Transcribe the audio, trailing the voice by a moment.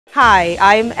Hi,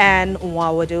 I'm Anne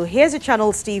Nwawadu. Here's your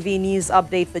Channels TV news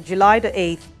update for July the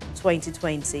 8th,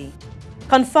 2020.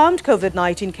 Confirmed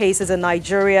COVID-19 cases in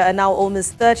Nigeria are now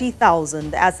almost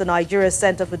 30,000 as the Nigeria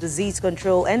Center for Disease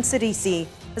Control (NCDC)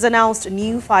 has announced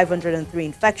new 503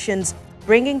 infections,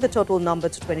 bringing the total number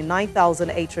to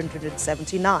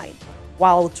 29,879.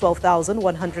 While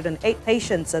 12,108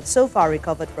 patients have so far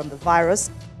recovered from the virus,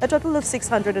 a total of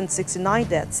 669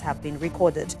 deaths have been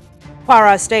recorded.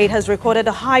 Kwara State has recorded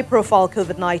a high-profile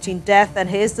COVID-19 death, and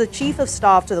he is the Chief of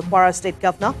Staff to the Kwara State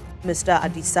Governor, Mr.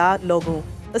 Adisa Logun.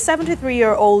 The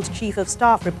 73-year-old Chief of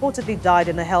Staff reportedly died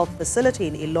in a health facility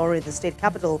in Ilorin, the state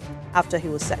capital, after he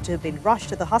was said to have been rushed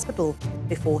to the hospital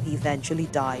before he eventually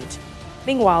died.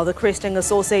 Meanwhile, the Christian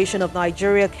Association of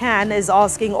Nigeria (CAN) is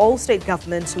asking all state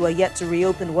governments who are yet to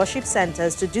reopen worship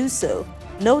centers to do so,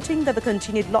 noting that the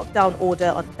continued lockdown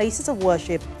order on places of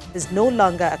worship is no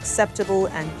longer acceptable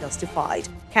and justified.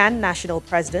 CAN National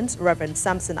President Reverend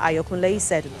Samson Ayokunle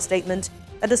said in a statement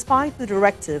that despite the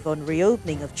directive on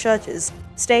reopening of churches,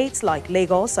 states like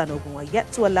Lagos and Ogun are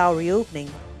yet to allow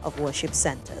reopening of worship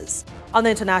centers. On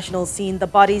the international scene, the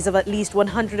bodies of at least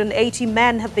 180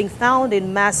 men have been found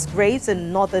in mass graves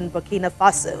in northern Burkina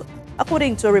Faso.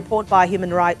 According to a report by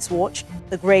Human Rights Watch,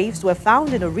 the graves were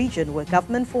found in a region where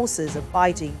government forces are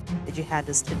fighting the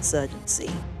jihadist insurgency.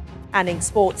 And in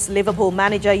sports, Liverpool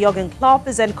manager Jurgen Klopp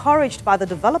is encouraged by the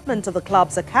development of the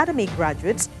club's academy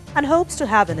graduates and hopes to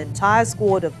have an entire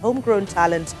squad of homegrown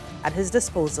talent at his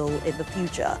disposal in the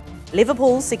future.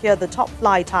 Liverpool secured the top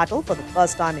flight title for the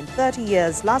first time in 30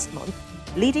 years last month,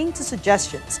 leading to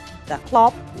suggestions that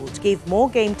Klopp would give more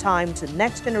game time to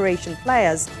next-generation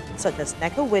players such as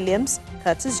Neco Williams,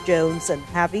 Curtis Jones and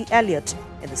Harvey Elliott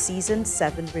in the season's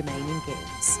 7 remaining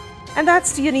games. And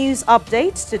that's your news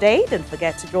update today. Don't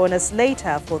forget to join us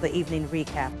later for the evening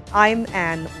recap. I'm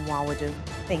Anne Nwawadu.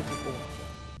 Thank you for watching.